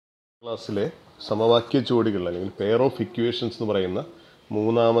ക്ലാസ്സിലെ സമവാക്യ ജോഡികൾ അല്ലെങ്കിൽ പെയർ ഓഫ് ഇക്വേഷൻസ് എന്ന് പറയുന്ന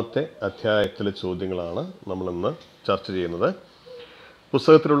മൂന്നാമത്തെ അധ്യായത്തിലെ ചോദ്യങ്ങളാണ് നമ്മളിന്ന് ചർച്ച ചെയ്യുന്നത്.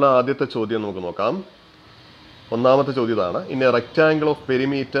 പുസ്തകത്തിലുള്ള ആദ്യത്തെ ചോദ്യം നമുക്ക് നോക്കാം. ഒന്നാമത്തെ ചോദ്യം ഇതാണ്: in A rectangle of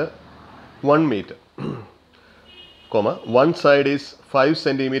perimeter 1 meter, one side is 5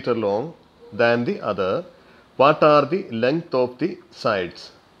 centimeter long than the other, what are the length of the sides?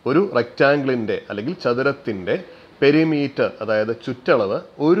 ഒരു റെക്റ്റാങ്കിളിൻ്റെ അല്ലെങ്കിൽ ചതുരത്തിൻ്റെ പെരിമീറ്റർ, അതായത് ചുറ്റളവ്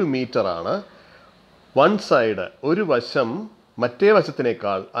 1 മീറ്ററാണ്. വൺ സൈഡ്, ഒരു വശം മറ്റേ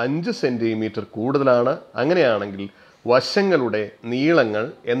വശത്തിനേക്കാൾ 5 സെൻറ്റിമീറ്റർ കൂടുതലാണ്. അങ്ങനെയാണെങ്കിൽ വശങ്ങളുടെ നീളങ്ങൾ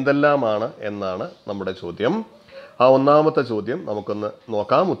എന്തെല്ലാമാണ് എന്നാണ് നമ്മുടെ ചോദ്യം. ആ ഒന്നാമത്തെ ചോദ്യം നമുക്കൊന്ന്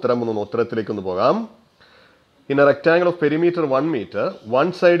നോക്കാം. ഉത്തരത്തിലേക്കൊന്ന് പോകാം. In a rectangle of perimeter 1 meter,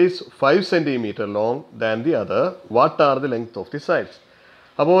 one side is 5 centimeter long than the other. What are the length of the sides?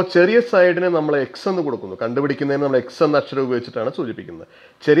 അപ്പോൾ ചെറിയ സൈഡിനെ നമ്മൾ എക്സ് എന്ന് കൊടുക്കുന്നു. കണ്ടുപിടിക്കുന്നതിന് നമ്മൾ എക്സ് എന്ന അക്ഷരം ഉപയോഗിച്ചിട്ടാണ് സൂചിപ്പിക്കുന്നത്.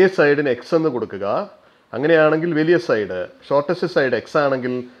 ചെറിയ സൈഡിന് എക്സ് എന്ന് കൊടുക്കുക. അങ്ങനെയാണെങ്കിൽ വലിയ സൈഡ്, ഷോർട്ടസ്റ്റ് സൈഡ് എക്സ്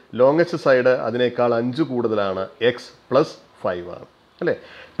ആണെങ്കിൽ ലോങ്ങസ്റ്റ് സൈഡ് അതിനേക്കാൾ 5 കൂടുതലാണ്, എക്സ് പ്ലസ് 5 ആണ്, അല്ലേ?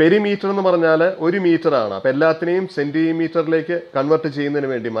 പെരിമീറ്റർ എന്ന് പറഞ്ഞാൽ 1 മീറ്റർ ആണ്. അപ്പോൾ എല്ലാത്തിനെയും സെൻറ്റിമീറ്ററിലേക്ക് കൺവേർട്ട് ചെയ്യുന്നതിന്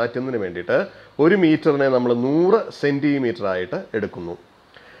വേണ്ടി, മാറ്റുന്നതിന് വേണ്ടിയിട്ട് 1 മീറ്ററിനെ നമ്മൾ 100 സെൻറ്റിമീറ്റർ ആയിട്ട് എടുക്കുന്നു.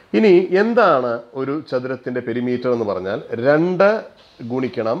 ഇനി എന്താണ് ഒരു ചതുരത്തിൻ്റെ പെരിമീറ്റർ എന്ന് പറഞ്ഞാൽ 2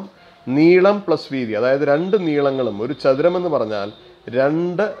 ഗുണിക്കണം നീളം പ്ലസ് വീതി. അതായത് 2 നീളങ്ങളും, ഒരു ചതുരം എന്ന് പറഞ്ഞാൽ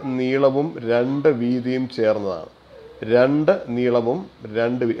 2 നീളവും 2 വീതിയും ചേർന്നതാണ്. 2 നീളവും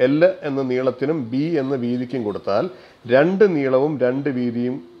 2 എൽ എന്ന നീളത്തിനും ബി എന്ന വീതിക്കും കൊടുത്താൽ 2 നീളവും 2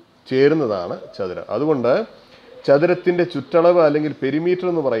 വീതിയും ചേരുന്നതാണ് ചതുരം. അതുകൊണ്ട് ചതുരത്തിൻ്റെ ചുറ്റളവ് അല്ലെങ്കിൽ പെരിമീറ്റർ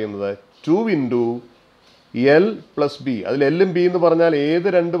എന്ന് പറയുന്നത് 2 ഇൻറ്റു എൽ പ്ലസ് ബി. അതിൽ എല്ലും ബി എന്ന് പറഞ്ഞാൽ ഏത്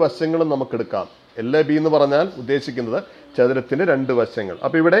 2 വശങ്ങളും നമുക്കെടുക്കാം. എൽ ബി എന്ന് പറഞ്ഞാൽ ഉദ്ദേശിക്കുന്നത് ചതുരത്തിൻ്റെ 2 വശങ്ങൾ.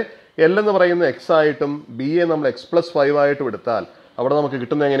 അപ്പോൾ ഇവിടെ എൽ എന്ന് പറയുന്നത് എക്സ് ആയിട്ടും ബി എ നമ്മൾ എക്സ് പ്ലസ് 5 ആയിട്ടും എടുത്താൽ അവിടെ നമുക്ക്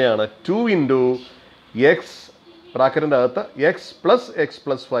കിട്ടുന്നത് എങ്ങനെയാണ്? 2 ഇൻറ്റു എക്സ് ബ്രാക്കറ്റിൻ്റെ അകത്ത് എക്സ്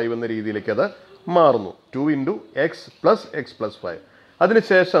പ്ലസ് 5 എന്ന രീതിയിലേക്ക് അത് മാറുന്നു. 2 ഇൻറ്റു എക്സ് പ്ലസ് 5.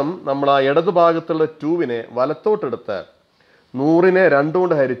 അതിനുശേഷം നമ്മൾ ആ ഇടതു ഭാഗത്തുള്ള 2വിനെ വലത്തോട്ടെടുത്ത് 100നെ 2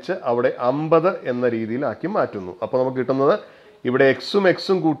 കൊണ്ട് ഹരിച്ച് അവിടെ 50 എന്ന രീതിയിലാക്കി മാറ്റുന്നു. അപ്പോൾ നമുക്ക് കിട്ടുന്നത് ഇവിടെ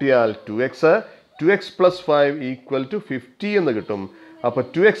എക്സും കൂട്ടിയാൽ 2x പ്ലസ് 5 ഈക്വൽ ടു 50 എന്ന് കിട്ടും. അപ്പോൾ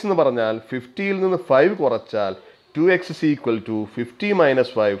 2x എന്ന് പറഞ്ഞാൽ 50യിൽ നിന്ന് 5 കുറച്ചാൽ 2x is equal to 50 minus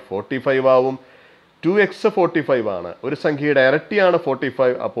 5 45 ആവും. 2x 45 ആണ്. ഒരു സംഖ്യയുടെ ഇരട്ടിയാണ്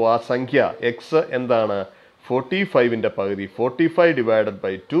 45. അപ്പോൾ ആ സംഖ്യ x എന്താണ്? 45ൻ്റെ പകുതി, 45 ഡിവൈഡഡ്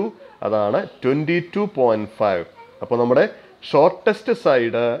ബൈ 2, അതാണ് 22.5. അപ്പോൾ നമ്മുടെ ഷോർട്ടസ്റ്റ്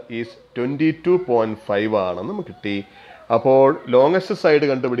സൈഡ് ഈസ് 22.5 ആണെന്ന് നമുക്ക് കിട്ടി. അപ്പോൾ ലോങ്ങസ്റ്റ് സൈഡ്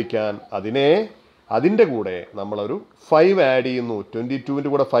കണ്ടുപിടിക്കാൻ അതിൻ്റെ കൂടെ നമ്മളൊരു 5 ആഡ് ചെയ്യുന്നു. 22ൻ്റെ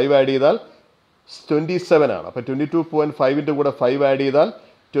കൂടെ 5 ആഡ് ചെയ്താൽ 27 ആണ്. അപ്പോൾ 22.5ൻ്റെ കൂടെ 5 ആഡ് ചെയ്താൽ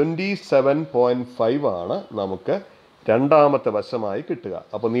 27.5 ആണ് നമുക്ക് രണ്ടാമത്തെ വശമായി കിട്ടുക.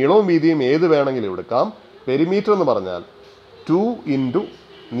 അപ്പോൾ നീളവും വീതിയും ഏത് വേണമെങ്കിലും എടുക്കാം. പെരിമീറ്റർ എന്ന് പറഞ്ഞാൽ 2 ഇൻറ്റു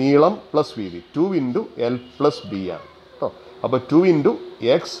നീളം പ്ലസ് വീതി, 2 ഇൻറ്റു എൽ പ്ലസ് ബി ആണ് കേട്ടോ. അപ്പോൾ 2 ഇൻറ്റു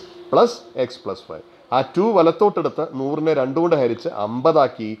എക്സ് പ്ലസ് 5. ആ 2 വലത്തോട്ടെടുത്ത് 100നെ 2 കൊണ്ട് ഹരിച്ച് 50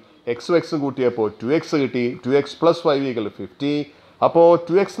 ആക്കി. എക്സും കൂട്ടിയപ്പോൾ 2x കിട്ടി. 2x plus 5 equal 50. അപ്പോൾ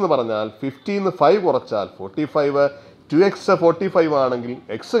 2x എന്ന് പറഞ്ഞാൽ 50ൽ നിന്ന് 5 കുറച്ചാൽ 45. 2x 45 ആണെങ്കിൽ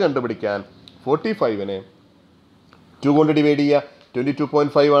എക്സ് കണ്ടുപിടിക്കാൻ 45നെ 2 കൊണ്ട് ഡിവൈഡ് ചെയ്യുക.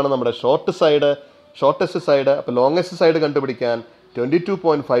 22.5 ആണ് നമ്മുടെ ഷോർട്ടസ്റ്റ് സൈഡ്. അപ്പോൾ ലോങ്ങസ്റ്റ് സൈഡ് കണ്ടുപിടിക്കാൻ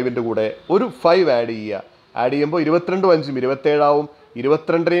 22.5ൻ്റെ കൂടെ ഒരു 5 ആഡ് ചെയ്യുക. ആഡ് ചെയ്യുമ്പോൾ 22 5 27 ആവും.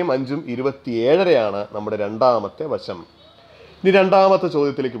 22നെയും 5ഉം 27 നമ്മുടെ രണ്ടാമത്തെ വശം. ഇനി രണ്ടാമത്തെ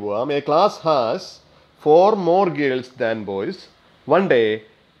ചോദ്യത്തിലേക്ക് പോകാം. A class has 4 more girls than boys. One day,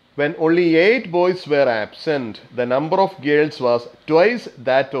 when only 8 boys were absent, the number of girls was twice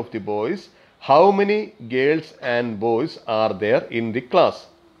that of the boys. How many girls and boys are there in the class?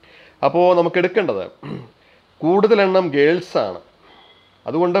 അപ്പോൾ നമുക്ക് എടുക്കേണ്ടത് കൂടുതൽ എണ്ണം girls ആണ്.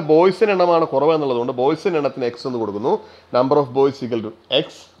 അതുകൊണ്ട് ബോയ്സിൻ്റെ എണ്ണമാണ് കുറവ് എന്നുള്ളതുകൊണ്ട് ബോയ്സിൻ്റെ എണ്ണത്തിന് എക്സ് എന്ന് കൊടുക്കുന്നു. Number of boys equal to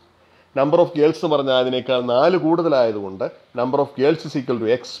X. Number of girls എന്ന് പറഞ്ഞാൽ അതിനേക്കാൾ 4 കൂടുതലായതുകൊണ്ട് number of girls is equal to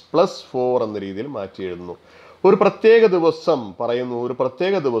X plus 4 എന്ന രീതിയിൽ മാറ്റി എഴുതുന്നു. ഒരു പ്രത്യേക ദിവസം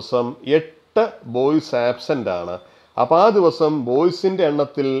 8 ബോയ്സ് ആബ്സെൻ്റ് ആണ്. അപ്പോൾ ആ ദിവസം ബോയ്സിൻ്റെ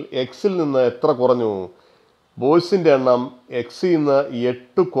എണ്ണത്തിൽ എക്സിൽ നിന്ന് എത്ര കുറഞ്ഞു? ബോയ്സിൻ്റെ എണ്ണം എക്സിൽ നിന്ന്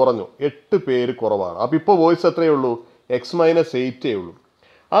 8 കുറഞ്ഞു. 8 പേര് കുറവാണ്. അപ്പോൾ ഇപ്പോൾ ബോയ്സ് എത്രയേ ഉള്ളൂ? എക്സ് മൈനസ് 8 ഉള്ളൂ.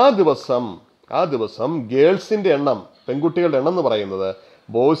 ആ ദിവസം ഗേൾസിൻ്റെ എണ്ണം, പെൺകുട്ടികളുടെ എണ്ണം എന്ന് പറയുന്നത്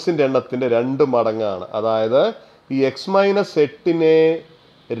ബോയ്സിൻ്റെ എണ്ണത്തിൻ്റെ 2 മടങ്ങാണ്. അതായത് ഈ എക്സ് മൈനസ് 8നെ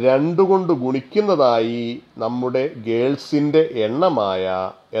 2 കൊണ്ട് ഗുണിക്കുന്നതായി നമ്മുടെ ഗേൾസിൻ്റെ എണ്ണമായ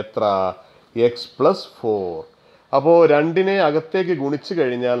എത്ര? X plus 4. അപ്പോൾ 2നെ അകത്തേക്ക് ഗുണിച്ച്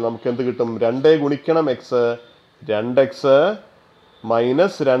കഴിഞ്ഞാൽ നമുക്ക് എന്ത് കിട്ടും? 2 ഗുണിക്കണം X, 2x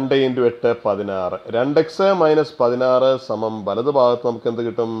minus 2 into 8 16. 2x minus 16 സമം വലത് ഭാഗത്ത് നമുക്ക് എന്ത്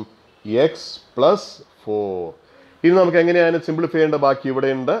കിട്ടും? X plus 4. ഇനി നമുക്ക് എങ്ങനെയാണ് സിംപ്ലിഫൈ ചെയ്യേണ്ടത്? ബാക്കി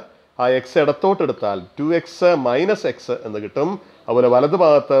ഇവിടെയുണ്ട്. ആ എക്സ് ഇടത്തോട്ട് എടുത്താൽ 2x മൈനസ് എക്സ് എന്ന് കിട്ടും. അതുപോലെ വലത്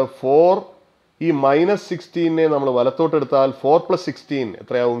ഭാഗത്ത് 4, ഈ മൈനസ് 16നെ നമ്മൾ വലത്തോട്ട് എടുത്താൽ 4 + 16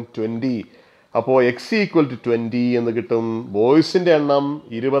 എത്രയാവും? 20. അപ്പോൾ എക്സ് ഈക്വൽ ടു 20 എന്ന് കിട്ടും. ബോയ്സിൻ്റെ എണ്ണം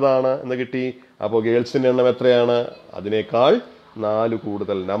 20 എന്ന് കിട്ടി. അപ്പോൾ ഗേൾസിൻ്റെ എണ്ണം എത്രയാണ്? അതിനേക്കാൾ 4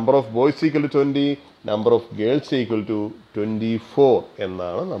 കൂടുതൽ. Number of boys equal to 20, number of girls equal to 24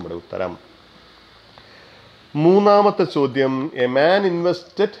 എന്നാണ് നമ്മുടെ ഉത്തരം. മൂന്നാമത്തെ ചോദ്യം, എ മാൻ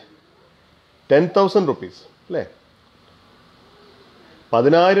ഇൻവെസ്റ്റഡ് 10,000 റുപ്പീസ്, അല്ലേ?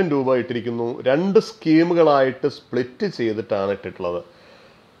 10,000 രൂപ ഇട്ടിരിക്കുന്നു. 2 സ്കീമുകളായിട്ട് സ്പ്ലിറ്റ് ചെയ്തിട്ടാണ് ഇട്ടിട്ടുള്ളത്.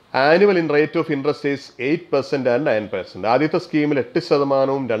 Annual rate of interest is 8% and 9%. ആദ്യത്തെ സ്കീമിൽ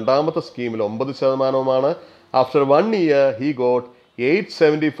 8%, രണ്ടാമത്തെ സ്കീമിൽ 9%. After 1 year he got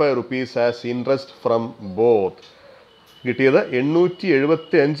 875 rupees as interest from both. കിട്ടിയത്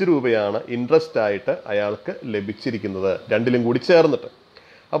 875 രൂപയാണ് ഇൻട്രസ്റ്റ് ആയിട്ട് അയാൾക്ക് ലഭിച്ചിരിക്കുന്നത്, രണ്ടിലും കൂടി ചേർന്നിട്ട്.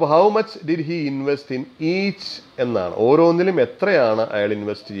 അപ്പോൾ how much did he invest in each എന്നാണ്. ഓരോന്നിലും എത്രയാണ് അയാൾ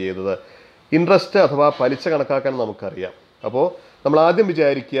ഇൻവെസ്റ്റ് ചെയ്തത്? ഇൻട്രസ്റ്റ് അഥവാ പലിശ കണക്കാക്കാൻ നമുക്കറിയാം. അപ്പോൾ നമ്മൾ ആദ്യം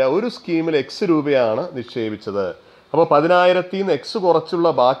വിചാരിക്കുക, ഒരു സ്കീമിൽ എക്സ് രൂപയാണ് നിക്ഷേപിച്ചത്. അപ്പോൾ 10,000ൽ നിന്ന് എക്സ് കുറച്ചുള്ള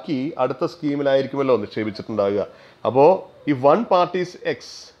ബാക്കി അടുത്ത സ്കീമിലായിരിക്കുമല്ലോ നിക്ഷേപിച്ചിട്ടുണ്ടാവുക. അപ്പോൾ ഈ 1 part is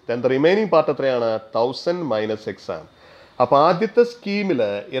X, then the remaining part എത്രയാണ്? 1000 മൈനസ് എക്സ് ആണ്. അപ്പോൾ ആദ്യത്തെ സ്കീമിൽ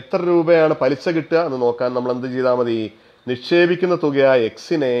എത്ര രൂപയാണ് പലിശ കിട്ടുക എന്ന് നോക്കാൻ നമ്മൾ എന്ത് ചെയ്താൽ മതി? നിക്ഷേപിക്കുന്ന തുകയായ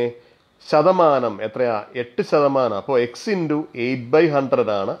എക്സിനെ ശതമാനം എത്രയാ? 8%. അപ്പോൾ എക്സ് ഇൻറ്റു 8/100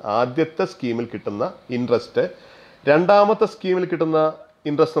 ആണ് ആദ്യത്തെ സ്കീമിൽ കിട്ടുന്ന ഇൻട്രസ്റ്റ്. രണ്ടാമത്തെ സ്കീമിൽ കിട്ടുന്ന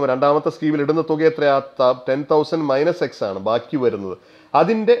ഇൻട്രസ്റ്റ്, രണ്ടാമത്തെ സ്കീമിൽ ഇടുന്ന തുക എത്രയാ? 10,000 മൈനസ് എക്സ് ആണ് ബാക്കി വരുന്നത്.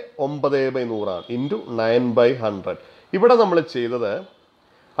 അതിൻ്റെ 9/100 ആണ് ഇൻറ്റു 9/100. ഇവിടെ നമ്മൾ ചെയ്തത്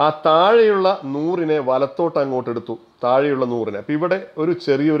ആ താഴെയുള്ള 100നെ വലത്തോട്ട് അങ്ങോട്ട് എടുത്തു, താഴെയുള്ള 100നെ. അപ്പോൾ ഇവിടെ ഒരു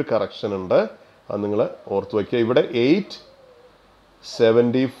ചെറിയൊരു കറക്ഷൻ ഉണ്ട്, അത് നിങ്ങൾ ഓർത്ത് വയ്ക്കുക. ഇവിടെ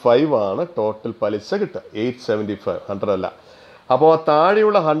 875 ആണ് ടോട്ടൽ പലിശ കിട്ടുക. 875, 100 അല്ല. അപ്പോൾ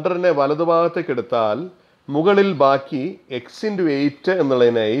താഴെയുള്ള 100നെ വലതുഭാഗത്തേക്ക് എടുത്താൽ മുകളിൽ ബാക്കി എക്സ് ഇൻറ്റു 8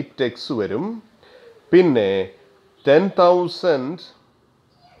 എന്നുള്ളതിന് 8x വരും. പിന്നെ 10,000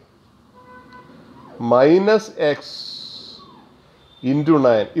 മൈനസ് എക്സ് ഇൻറ്റു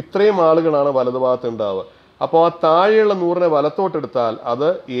 9, ഇത്രയും ആളുകളാണ് വലതുഭാഗത്ത് ഉണ്ടാവുക. അപ്പോൾ ആ താഴെയുള്ള 100നെ വലത്തോട്ടെടുത്താൽ അത്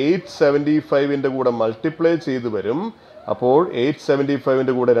 875ൻ്റെ കൂടെ മൾട്ടിപ്ലൈ ചെയ്ത് വരും. അപ്പോൾ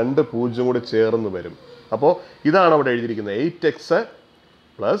 875ൻ്റെ കൂടെ 2 0 കൂടി ചേർന്ന് വരും. അപ്പോൾ ഇതാണ് അവിടെ എഴുതിയിരിക്കുന്നത്. 8x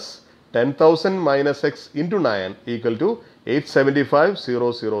plus 10,000 minus X into 9 equal to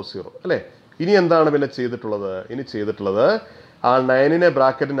 875,000 അല്ലേ? ഇനി എന്താണ് പിന്നെ ചെയ്തിട്ടുള്ളത്? ഇനി ചെയ്തിട്ടുള്ളത് ആ 9നെ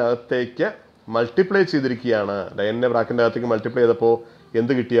ബ്രാക്കറ്റിനകത്തേക്ക് മൾട്ടിപ്ലൈ ചെയ്തിരിക്കുകയാണ്. 9നെ ബ്രാക്കറ്റിനകത്തേക്ക് മൾട്ടിപ്ലൈ ചെയ്തപ്പോൾ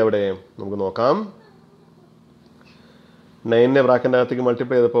എന്ത് കിട്ടി അവിടെ? നമുക്ക് നോക്കാം. 9നെ ബ്രാക്കറ്റിനകത്തേക്ക്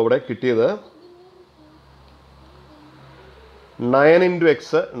മൾട്ടിപ്ലൈ ചെയ്തപ്പോൾ ഇവിടെ കിട്ടിയത് 9 ഇൻറ്റു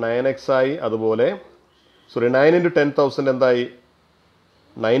എക്സ് 9x ആയി. അതുപോലെ 9 ഇൻറ്റു 10,000 എന്തായി?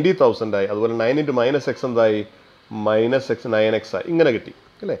 90,000 ആയി. അതുപോലെ 9 ഇൻറ്റു മൈനസ് എക്സ് എന്തായി? മൈനസ് എക്സ് 9x ആയി. ഇങ്ങനെ കിട്ടി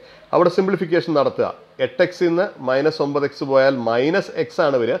അല്ലേ? അവിടെ സിംപ്ലിഫിക്കേഷൻ നടത്തുക. 8x നിന്ന് മൈനസ് 9x പോയാൽ മൈനസ് എക്സ്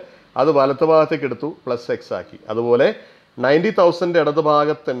ആണ് വരിക. അത് വലത്ത് ഭാഗത്തേക്ക് എടുത്തു, പ്ലസ് എക്സ് ആക്കി. അതുപോലെ 90,000 ഇടത്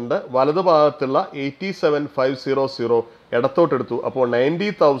ഭാഗത്തുണ്ട്, വലത് ഭാഗത്തുള്ള 87,500 ഇടത്തോട്ടെടുത്തു. അപ്പോൾ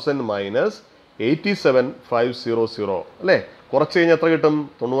 90,000 മൈനസ് 87,500 അല്ലേ? കുറച്ച് കഴിഞ്ഞാൽ എത്ര കിട്ടും?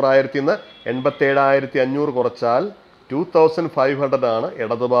 90,000 നിന്ന് 87,500 കുറച്ചാൽ 2,500 ആണ്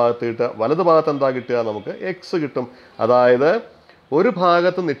ഇടത് ഭാഗത്ത് കിട്ടുക. വലത് ഭാഗത്ത് എന്താ കിട്ടുക? നമുക്ക് എക്സ് കിട്ടും. അതായത് ഒരു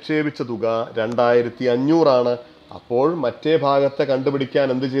ഭാഗത്ത് നിക്ഷേപിച്ച തുക 2,500 ആണ്. അപ്പോൾ മറ്റേ ഭാഗത്തെ കണ്ടുപിടിക്കാൻ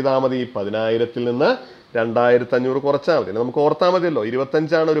എന്ത് ചെയ്താൽ മതി? 10,000ൽ നിന്ന് 2,500 കുറച്ചാൽ മതി. നമുക്ക് ഓർത്താൽ മതിയല്ലോ,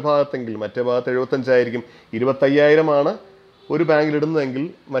 25 ഒരു ഭാഗത്തെങ്കിൽ മറ്റേ ഭാഗത്ത് 75 ആയിരിക്കും. 25,000 ആണ് ഒരു ബാങ്കിൽ ഇടുന്നതെങ്കിൽ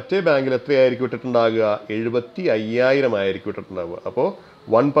മറ്റേ ബാങ്കിൽ എത്രയായിരിക്കും ഇട്ടിട്ടുണ്ടാകുക? 75,000 ആയിരിക്കും ഇട്ടിട്ടുണ്ടാവുക. അപ്പോൾ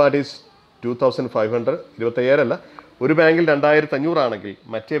 1 പാർട്ട് ഈസ് 2,500, 25,000 അല്ല. ഒരു ബാങ്കിൽ 2,500 ആണെങ്കിൽ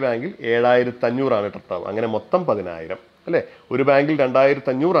മറ്റേ ബാങ്കിൽ 7,500 ആണ് ഇട്ടിട്ടുണ്ടാവുക. അങ്ങനെ മൊത്തം 10,000 അല്ലേ? ഒരു ബാങ്കിൽ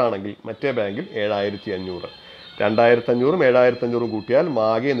 2,500 ആണെങ്കിൽ മറ്റേ ബാങ്കിൽ 7,500. 2,500ഉം 7,500ഉം കൂട്ടിയാൽ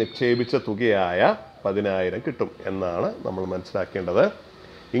ആകെ നിക്ഷേപിച്ച തുകയായ 10,000 കിട്ടും എന്നാണ് നമ്മൾ മനസ്സിലാക്കേണ്ടത്.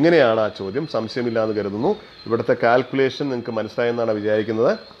 ഇങ്ങനെയാണ് ആ ചോദ്യം. സംശയമില്ലാന്ന് കരുതുന്നു. ഇവിടുത്തെ കാൽക്കുലേഷൻ നിങ്ങൾക്ക് മനസ്സിലായെന്നാണ്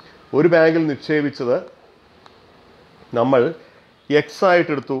വിചാരിക്കുന്നത്. ഒരു ബാങ്കിൽ നിക്ഷേപിച്ചത് നമ്മൾ എക്സ്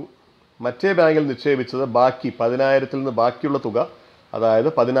ആയിട്ടെടുത്തു, മറ്റേ ബാങ്കിൽ നിക്ഷേപിച്ചത് ബാക്കി 10,000ൽ നിന്ന് ബാക്കിയുള്ള തുക, അതായത്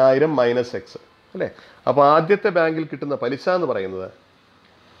 10,000 മൈനസ് എക്സ് അല്ലേ? അപ്പോൾ ആദ്യത്തെ ബാങ്കിൽ കിട്ടുന്ന പലിശ എന്ന് പറയുന്നത്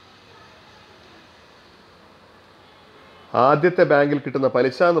ആദ്യത്തെ ബാങ്കിൽ കിട്ടുന്ന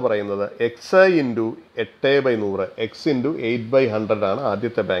പലിശ എന്ന് പറയുന്നത് എക്സ് ഇൻറ്റു 8/100 എക്സ് ഇൻറ്റു 8/100 ആണ്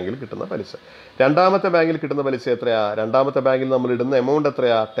ആദ്യത്തെ ബാങ്കിൽ കിട്ടുന്ന പലിശ. രണ്ടാമത്തെ ബാങ്കിൽ കിട്ടുന്ന പലിശ എത്രയാ? രണ്ടാമത്തെ ബാങ്കിൽ നമ്മൾ ഇടുന്ന എമൗണ്ട്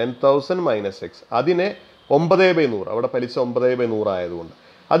എത്രയാ? 10,000 മൈനസ് എക്സ്. അതിനെ 9/100, അവിടെ പലിശ 9/100 ആയതുകൊണ്ട്.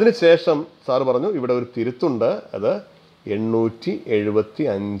 അതിനുശേഷം സാറ് പറഞ്ഞു ഇവിടെ ഒരു തിരുത്തുണ്ട്, അത്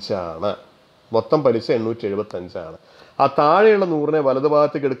 875 ആണ്. മൊത്തം പലിശ 875 ആണ്. ആ താഴെയുള്ള 100നെ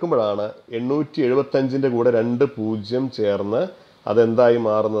വലതുഭാഗത്തേക്ക് എടുക്കുമ്പോഴാണ് 875ൻ്റെ കൂടെ 2 0 ചേർന്ന് അതെന്തായി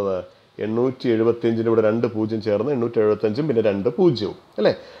മാറുന്നത്? 875ൻ്റെ കൂടെ 2 0 ചേർന്ന് 875 പിന്നെ 2 0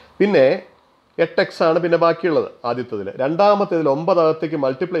 അല്ലേ? പിന്നെ 8x ആണ് പിന്നെ ബാക്കിയുള്ളത് ആദ്യത്തതിൽ. രണ്ടാമത്തേതിൽ 9 അകത്തേക്ക്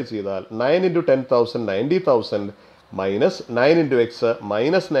മൾട്ടിപ്ലൈ ചെയ്താൽ 9 × 10,000 90,000 മൈനസ് 9 × x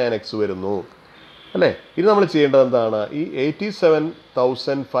മൈനസ് 9x വരുന്നു അല്ലേ? ഇത് നമ്മൾ ചെയ്യേണ്ടത് എന്താണ്? ഈ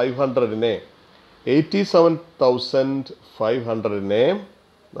 87,500നെ 87,500നെ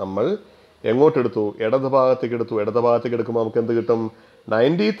നമ്മൾ എങ്ങോട്ടെടുത്തു? ഇടതുഭാഗത്തേക്ക് എടുത്തു. ഇടതുഭാഗത്തേക്ക് എടുക്കുമ്പോൾ നമുക്ക് എന്ത് കിട്ടും?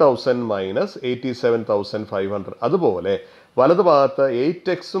 90,000 മൈനസ് 87,500. അതുപോലെ വലതുഭാഗത്ത്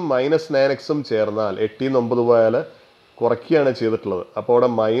 8x മൈനസ് 9x ചേർന്നാൽ 8 9 പോയാൽ കുറയ്ക്കുകയാണ് ചെയ്തിട്ടുള്ളത്. അപ്പോൾ അവിടെ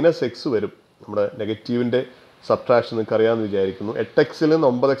മൈനസ് എക്സ് വരും. നമ്മുടെ നെഗറ്റീവിൻ്റെ സബ്ട്രാക്ഷൻ നിങ്ങൾക്ക് അറിയാമെന്ന് വിചാരിക്കുന്നു. 8x നിന്ന്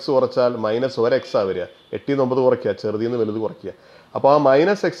 9x കുറച്ചാൽ മൈനസ് 1x വരിക. 8 9 കുറയ്ക്കുക, ചെറുതിൽ നിന്ന് വലുത് കുറയ്ക്കുക. അപ്പോൾ ആ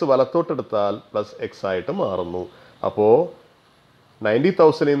മൈനസ് എക്സ് വലത്തോട്ടെടുത്താൽ പ്ലസ് എക്സ് ആയിട്ട് മാറുന്നു. അപ്പോൾ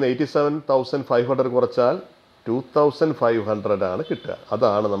 90,000 നിന്ന് 87,500 കുറച്ചാൽ 2,500 ആണ് കിട്ടുക.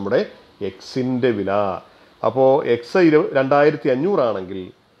 അതാണ് നമ്മുടെ എക്സിൻ്റെ വില. അപ്പോൾ എക്സ് 2,500 ആണെങ്കിൽ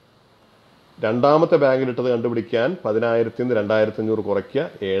രണ്ടാമത്തെ ബാങ്കിലിട്ടത് കണ്ടുപിടിക്കാൻ 10,000 നിന്ന് 2,500 കുറയ്ക്കുക,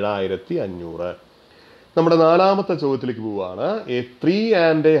 7,500. നമ്മുടെ നാലാമത്തെ ചോദ്യത്തിലേക്ക് പോവുകയാണ്. എ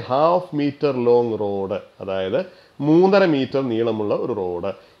 3.5 മീറ്റർ ലോങ് റോഡ്, അതായത് 3.5 മീറ്റർ നീളമുള്ള ഒരു road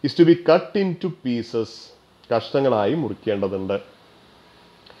is to B cut in to pieces, കഷ്ണങ്ങളായി മുറിക്കേണ്ടതുണ്ട്.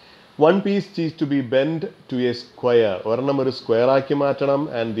 One piece is to B bend to A square, ഒരെണ്ണം ഒരു സ്ക്വയർ ആക്കി മാറ്റണം.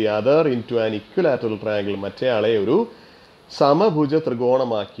 And the other in to an equilateral triangle, മറ്റേ ആളെ ഒരു സമഭുജ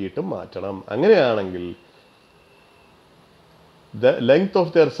ത്രികോണമാക്കിയിട്ട് മാറ്റണം. അങ്ങനെയാണെങ്കിൽ the length of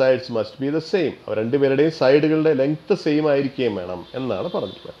their sides must be the same. അവർ രണ്ടുപേരുടെയും സൈഡുകളുടെ ലെങ്ത് സെയിം ആയിരിക്കുകയും വേണം എന്നാണ്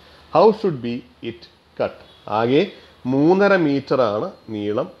പറഞ്ഞിട്ടുള്ളത്. How should be it cut? ആകെ 3.5 മീറ്റർ ആണ്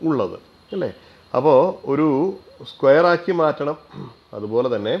നീളം ഉള്ളത് അല്ലേ? അപ്പോൾ ഒരു സ്ക്വയർ ആക്കി മാറ്റണം, അതുപോലെ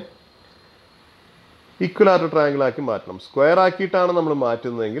തന്നെ ഇക്വലാറ്റർ ട്രയാങ്കിൾ ആക്കി മാറ്റണം. സ്ക്വയർ ആക്കിയിട്ടാണ് നമ്മൾ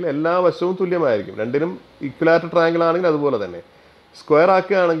മാറ്റുന്നതെങ്കിൽ എല്ലാ വശവും തുല്യമായിരിക്കും. രണ്ടിനും ഇക്വലാറ്റർ ട്രയാങ്കിൾ ആണെങ്കിൽ അതുപോലെ തന്നെ. സ്ക്വയർ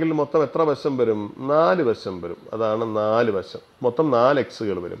ആക്കുകയാണെങ്കിൽ മൊത്തം എത്ര വശം വരും? 4 വശം വരും. അതാണ് 4 വശം, മൊത്തം 4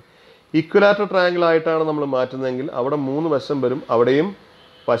 എക്സുകൾ വരും. ഇക്വലാറ്റർ ട്രയാങ്കിൾ ആയിട്ടാണ് നമ്മൾ മാറ്റുന്നതെങ്കിൽ അവിടെ 3 വശം വരും. അവിടെയും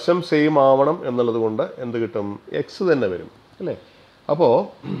വശം സെയിം ആവണം എന്നുള്ളത് കൊണ്ട് എന്ത് കിട്ടും? എക്സ് തന്നെ വരും അല്ലേ? അപ്പോൾ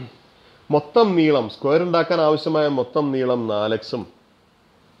മൊത്തം നീളം, സ്ക്വയർ ഉണ്ടാക്കാൻ ആവശ്യമായ മൊത്തം നീളം 4x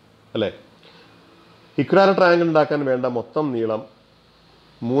അല്ലേ? ഇക്വലാറ്റർ ട്രയാങ്കിൾ ഉണ്ടാക്കാൻ വേണ്ട മൊത്തം നീളം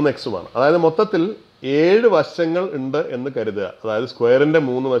 3x അതായത് മൊത്തത്തിൽ 7 വശങ്ങൾ ഉണ്ട് എന്ന് കരുതുക. അതായത് സ്ക്വയറിൻ്റെ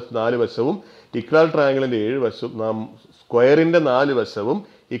 4 വശവും ഇക്വലാറ്റർ ട്രയാങ്കിളിൻ്റെ 7 വശവും, സ്ക്വയറിൻ്റെ 4 വശവും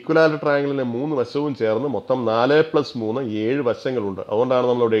ഇക്വലാറ്റർ ട്രയാങ്കിളിൻ്റെ 3 വശവും ചേർന്ന് മൊത്തം 4 + 3 7 വശങ്ങളുണ്ട്. അതുകൊണ്ടാണ്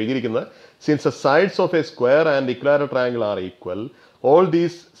നമ്മളവിടെ എഴുതിയിരിക്കുന്നത് since the sides of A square and ഇക്വലാറ്റർ triangle are equal all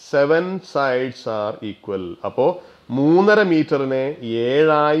these 7 sides are equal. അപ്പോൾ 3.5 മീറ്ററിനെ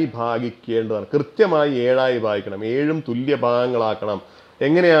 7ആയി ഭാഗിക്കേണ്ടതാണ്. കൃത്യമായി 7ആയി ഭാഗിക്കണം. 7ഉം തുല്യ ഭാഗങ്ങളാക്കണം.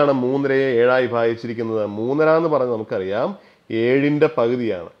 എങ്ങനെയാണ് 3.5യെ 7ആയി ഭാഗിച്ചിരിക്കുന്നത്? 3.5 എന്ന് പറഞ്ഞാൽ നമുക്കറിയാം 7ൻ്റെ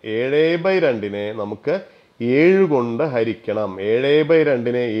പകുതിയാണ്. 7/2നെ നമുക്ക് 7 കൊണ്ട് ഹരിക്കണം.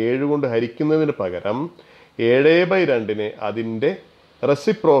 7/2നെ 7 കൊണ്ട് ഹരിക്കുന്നതിന് പകരം 7/2നെ അതിൻ്റെ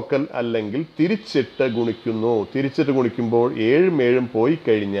റെസിപ്രോക്കൽ അല്ലെങ്കിൽ തിരിച്ചിട്ട് ഗുണിക്കുന്നു. തിരിച്ചിട്ട് ഗുണിക്കുമ്പോൾ 7ഉം 7ഉം പോയി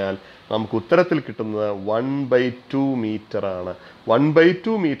കഴിഞ്ഞാൽ നമുക്ക് ഉത്തരത്തിൽ കിട്ടുന്നത് 1/2 മീറ്റർ ആണ്.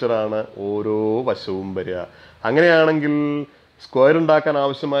 1/2 മീറ്റർ ആണ് ഓരോ വശവും വരിക. അങ്ങനെയാണെങ്കിൽ സ്ക്വയർ ഉണ്ടാക്കാൻ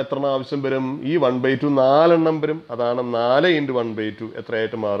ആവശ്യമായ എത്ര ആവശ്യം വരും? ഈ 1/2 4 വരും. അതാണ് 4 × 1/2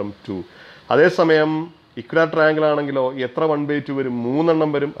 എത്രയായിട്ട് മാറും? 2. അതേസമയം ഇക്വലാറ്റർ ട്രയാങ്കിൾ ആണെങ്കിലോ എത്ര 1/2 വരും? 3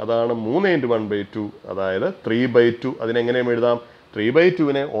 വരും. അതാണ് 3 × 1/2, അതായത് 3/2. അതിനെങ്ങനെയും എഴുതാം?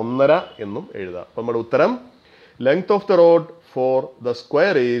 3/2നെ 1.5 എന്നും എഴുതാം. അപ്പം നമ്മുടെ ഉത്തരം length of the road for the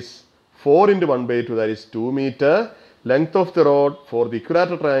square is 4 × 1/2, that is 2 meter. Length of the road for the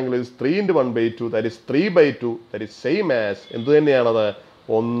equilateral triangle is 3 × 1/2, that is 3/2, that is same as എന്ത് തന്നെയാണത്?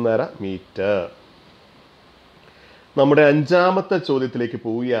 1.5 മീറ്റർ. നമ്മുടെ അഞ്ചാമത്തെ ചോദ്യത്തിലേക്ക്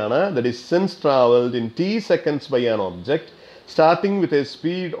പോവുകയാണ്. The distance traveled in t seconds by an object starting with a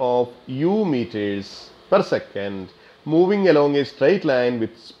speed of u meters per second moving along a straight line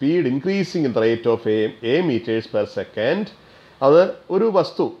with speed increasing in the rate of a meters per second. അത് ഒരു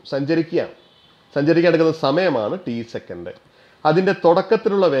വസ്തു സഞ്ചരിക്കാൻ എടുക്കുന്ന സമയമാണ് t second. അതിൻ്റെ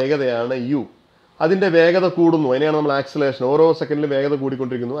തുടക്കത്തിലുള്ള വേഗതയാണ് u. അതിൻ്റെ വേഗത കൂടുന്നു, അതിനെയാണ് നമ്മൾ ആക്സിലറേഷൻ. ഓരോ സെക്കൻഡിലും വേഗത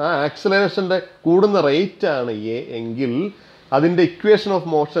കൂടിക്കൊണ്ടിരിക്കുന്നു. ആ ആക്സിലറേഷൻ്റെ കൂടുന്ന റേറ്റ് ആണ് എ എങ്കിൽ അതിൻ്റെ ഇക്വേഷൻ ഓഫ്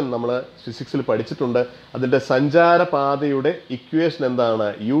മോഷൻ നമ്മൾ ഫിസിക്സിൽ പഠിച്ചിട്ടുണ്ട്. അതിൻ്റെ സഞ്ചാരപാതയുടെ ഇക്വേഷൻ എന്താണ്?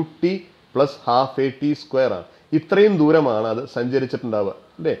 U T plus half A T square ആണ്. ഇത്രയും ദൂരമാണ് അത് സഞ്ചരിച്ചിട്ടുണ്ടാവുക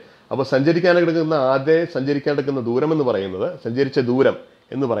അല്ലേ. അപ്പോൾ സഞ്ചരിക്കാനെടുക്കുന്ന ദൂരം എന്ന് പറയുന്നത്, സഞ്ചരിച്ച ദൂരം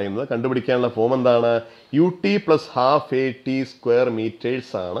എന്ന് പറയുന്നത് കണ്ടുപിടിക്കാനുള്ള ഫോം എന്താണ്? U T plus half A T square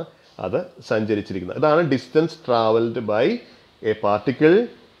metres ആണ് അത് സഞ്ചരിച്ചിരിക്കുന്നത്. ഇതാണ് distance travelled by A particle,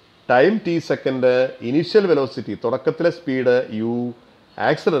 time T second, initial velocity തുടക്കത്തിലെ സ്പീഡ് യു,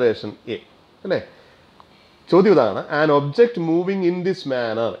 ആക്സിലറേഷൻ എ അല്ലേ. ചോദ്യം ഇതാണ്, an object moving in this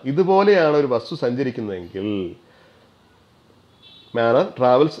manor, ഇതുപോലെയാണ് ഒരു വസ്തു സഞ്ചരിക്കുന്നതെങ്കിൽ, മാനർ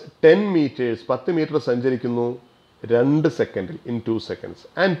ട്രാവൽസ് 10 meters 10 മീറ്റർ സഞ്ചരിക്കുന്നു 2 സെക്കൻഡിൽ in 2 seconds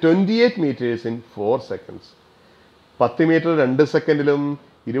and 28 meters in 4 seconds. 10 metre 2 സെക്കൻഡിലും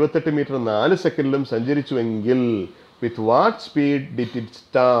 28 metre 4 സെക്കൻഡിലും സഞ്ചരിച്ചുവെങ്കിൽ with what speed did it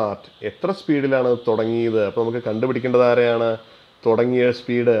start, എത്ര സ്പീഡിലാണ് തുടങ്ങിയത്? അപ്പോൾ നമുക്ക് കണ്ടുപിടിക്കേണ്ടത് ആരെയാണ്? തുടങ്ങിയ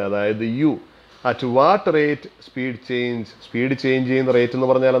സ്പീഡ്, അതായത് U. At what rate speed change ചെയ്യുന്ന റേറ്റ് എന്ന്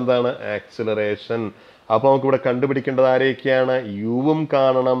പറഞ്ഞാൽ എന്താണ്? ആക്സിലറേഷൻ. അപ്പോൾ നമുക്കിവിടെ കണ്ടുപിടിക്കേണ്ടത് ആരെയൊക്കെയാണ്? യുവും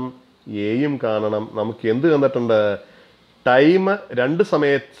കാണണം, എയും കാണണം. നമുക്ക് എന്ത് തന്നിട്ടുണ്ട്? ടൈം, രണ്ട്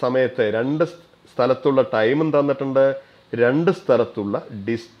സമയത്തെ 2 സ്ഥലത്തുള്ള ടൈമും തന്നിട്ടുണ്ട്, 2 സ്ഥലത്തുള്ള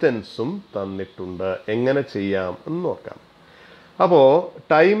ഡിസ്റ്റൻസും തന്നിട്ടുണ്ട്. എങ്ങനെ ചെയ്യാം എന്ന് നോക്കാം. അപ്പോൾ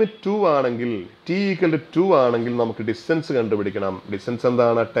ടൈം 2 ആണെങ്കിൽ, ടി ഈക്വൽ ടു 2 ആണെങ്കിൽ നമുക്ക് ഡിസ്റ്റൻസ് കണ്ടുപിടിക്കണം. ഡിസ്റ്റൻസ്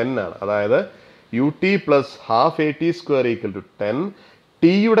എന്താണ്? 10 ആണ്. അതായത് U T plus half A T square equal to 10.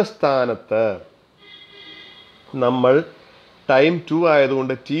 ടിയുടെ സ്ഥാനത്ത് നമ്മൾ ടൈം 2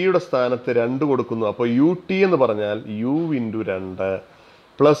 ആയതുകൊണ്ട് ടിയുടെ സ്ഥാനത്ത് 2 കൊടുക്കുന്നു. അപ്പോൾ യു ടി എന്ന് പറഞ്ഞാൽ U into 2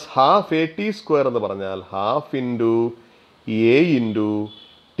 plus half A T square എന്ന് പറഞ്ഞാൽ half into A into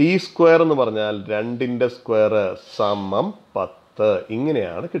T square എന്ന് പറഞ്ഞാൽ 2ന്റെ സ്ക്വയർ സമം 10.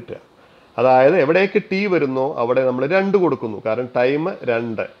 ഇങ്ങനെയാണ് കിട്ടുക. അതായത് എവിടേക്ക് ടി വരുന്നോ അവിടെ നമ്മൾ 2 കൊടുക്കുന്നു, കാരണം ടൈം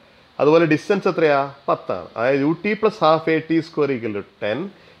 2. അതുപോലെ ഡിസ്റ്റൻസ് എത്രയാ? 10 ആണ്. അതായത് U T plus half A T square equal to 10,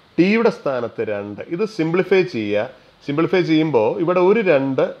 ടിയുടെ സ്ഥാനത്ത് 2. ഇത് സിംപ്ലിഫൈ ചെയ്യുക. സിംപ്ലിഫൈ ചെയ്യുമ്പോൾ ഇവിടെ ഒരു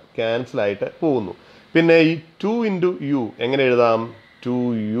 2 ക്യാൻസൽ ആയിട്ട് പോകുന്നു. പിന്നെ ഈ 2 ഇൻറ്റു യു എങ്ങനെ എഴുതാം?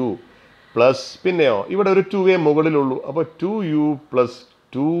 2u പ്ലസ്, പിന്നെയോ ഇവിടെ ഒരു 2a മുകളിലുള്ളൂ, അപ്പോൾ 2u plus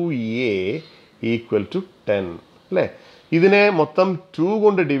 2a equal to 10 അല്ലേ. ഇതിനെ മൊത്തം 2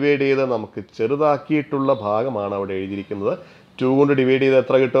 കൊണ്ട് ഡിവൈഡ് ചെയ്ത് നമുക്ക് ചെറുതാക്കിയിട്ടുള്ള ഭാഗമാണ് അവിടെ എഴുതിയിരിക്കുന്നത്. 2 കൊണ്ട് ഡിവൈഡ് ചെയ്ത്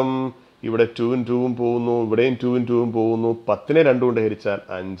എത്ര കിട്ടും? ഇവിടെ 2ഉം 2ഉം പോകുന്നു, ഇവിടെയും 2ഉം 2ഉം പോകുന്നു. 10നെ 2 കൊണ്ട് ഹരിച്ചാൽ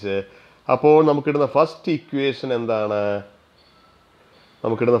 5. അപ്പോൾ നമുക്കിടുന്ന ഫസ്റ്റ് ഇക്വേഷൻ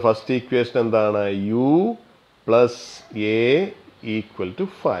എന്താണ്? U plus A equal to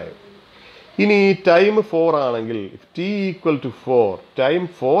 5. ഇനി ടൈം 4 ആണെങ്കിൽ, ടി ഈക്വൽ ടു 4, ടൈം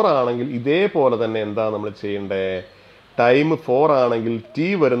 4 ആണെങ്കിൽ ഇതേപോലെ തന്നെ എന്താ നമ്മൾ ചെയ്യേണ്ടത്? ടൈം 4 ആണെങ്കിൽ ടി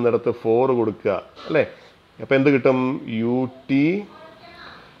വരുന്നിടത്ത് 4 കൊടുക്കുക അല്ലേ. അപ്പോൾ എന്ത് കിട്ടും? U T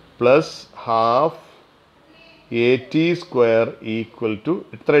plus half A T square equal to,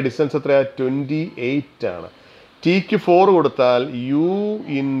 ഇത്ര ഡിസ്റ്റൻസ് എത്രയാ? 28 ആണ്. ടിക്ക് 4 കൊടുത്താൽ U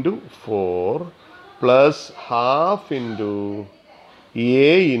into 4 plus half into A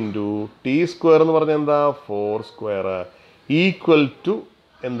into T square എന്ന് പറഞ്ഞാൽ എന്താ? 4 സ്ക്വയർ ഈക്വൽ ടു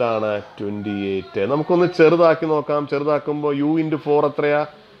എന്താണ്? 28. നമുക്കൊന്ന് ചെറുതാക്കി നോക്കാം. ചെറുതാക്കുമ്പോൾ യു ഇൻറ്റു 4 എത്രയാ?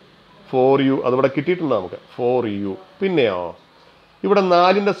 4u. അതിവിടെ കിട്ടിയിട്ടുണ്ട് നമുക്ക്, 4u. പിന്നെയോ ഇവിടെ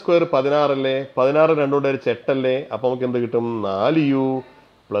 4ന്റെ സ്ക്വയർ 16 അല്ലേ, 16 2 കൊണ്ട് ഹരിച്ച് 8 അല്ലേ. അപ്പോൾ നമുക്ക് എന്ത് കിട്ടും? 4u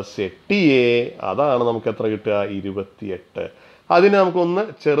plus 8a. അതാണ് നമുക്ക് എത്ര കിട്ടുക? 28. അതിനെ നമുക്കൊന്ന്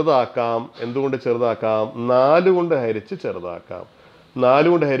ചെറുതാക്കാം. എന്തുകൊണ്ട് ചെറുതാക്കാം? 4 കൊണ്ട് ഹരിച്ച് ചെറുതാക്കാം. 4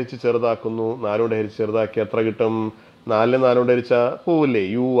 കൊണ്ട് ഹരിച്ച് ചെറുതാക്കുന്നു. 4 കൊണ്ട് ഹരിച്ച് ചെറുതാക്കി എത്ര കിട്ടും? 4നെ 4 കൊണ്ട് ഹരിച്ചാൽ പോവില്ലേ?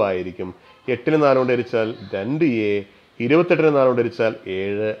 യു ആയിരിക്കും. 8നെ 4 കൊണ്ട് ഹരിച്ചാൽ 2a, 28നെ 4 കൊണ്ട് ഹരിച്ചാൽ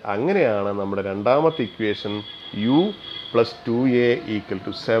 7. അങ്ങനെയാണ് നമ്മുടെ രണ്ടാമത്തെ equation U plus 2a equal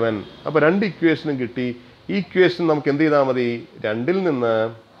to 7. അപ്പോൾ 2 ഇക്വേഷനും കിട്ടി. ഈ ഇക്വേഷൻ നമുക്ക് എന്ത് ചെയ്താൽ മതി? 2ൽ നിന്ന്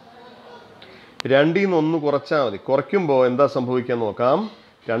 1 കുറച്ചാൽ മതി. കുറയ്ക്കുമ്പോൾ എന്താ സംഭവിക്കാൻ നോക്കാം.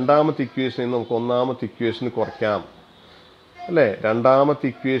 രണ്ടാമത്തെ ഇക്വേഷനിൽ നിന്ന് നമുക്ക് ഒന്നാമത്തെ ഇക്വേഷന് കുറയ്ക്കാം അല്ലേ. രണ്ടാമത്തെ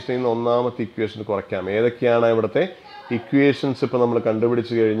ഇക്വേഷനിൽ നിന്ന് ഒന്നാമത്തെ ഇക്വേഷന് കുറയ്ക്കാം. ഏതൊക്കെയാണ് ഇവിടുത്തെ ഇക്വേഷൻസ്? ഇപ്പോൾ നമ്മൾ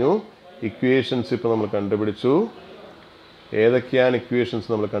കണ്ടുപിടിച്ചു കഴിഞ്ഞു. ഏതൊക്കെയാണ് ഇക്വേഷൻസ്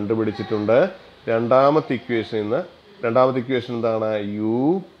നമ്മൾ കണ്ടുപിടിച്ചിട്ടുണ്ട്? രണ്ടാമത്തെ ഇക്വേഷൻ എന്താണ്? U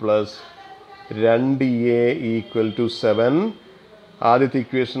plus 2a equal to 7. ആദ്യത്തെ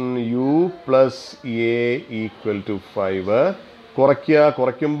equation U plus A equal to 5.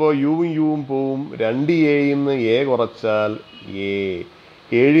 കുറയ്ക്കുമ്പോൾ യുവും പോവും. 2a നിന്ന് a കുറച്ചാൽ a,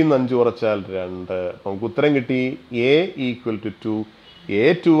 7 നിന്ന് 5 കുറച്ചാൽ 2. അപ്പം നമുക്ക് ഉത്തരം കിട്ടി. a ഈക്വൽ ടു 2,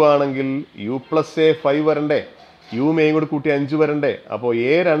 A2 ആണെങ്കിൽ U+A5 വരണ്ടേ, യു മെയും കൂടി കൂട്ടി 5 വരണ്ടേ. അപ്പോൾ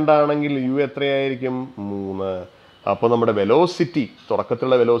A2 ആണെങ്കിൽ യു എത്രയായിരിക്കും? 3. അപ്പോൾ നമ്മുടെ വെലോസിറ്റി,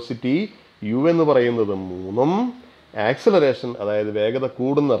 തുടക്കത്തിലുള്ള വെലോസിറ്റി യു എന്ന് പറയുന്നത് 3ഉം ആക്സിലറേഷൻ അതായത് വേഗത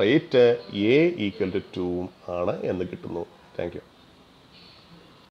കൂടുന്ന റേറ്റ് A = 2 ആണ് എന്ന് കിട്ടുന്നു. Thank you.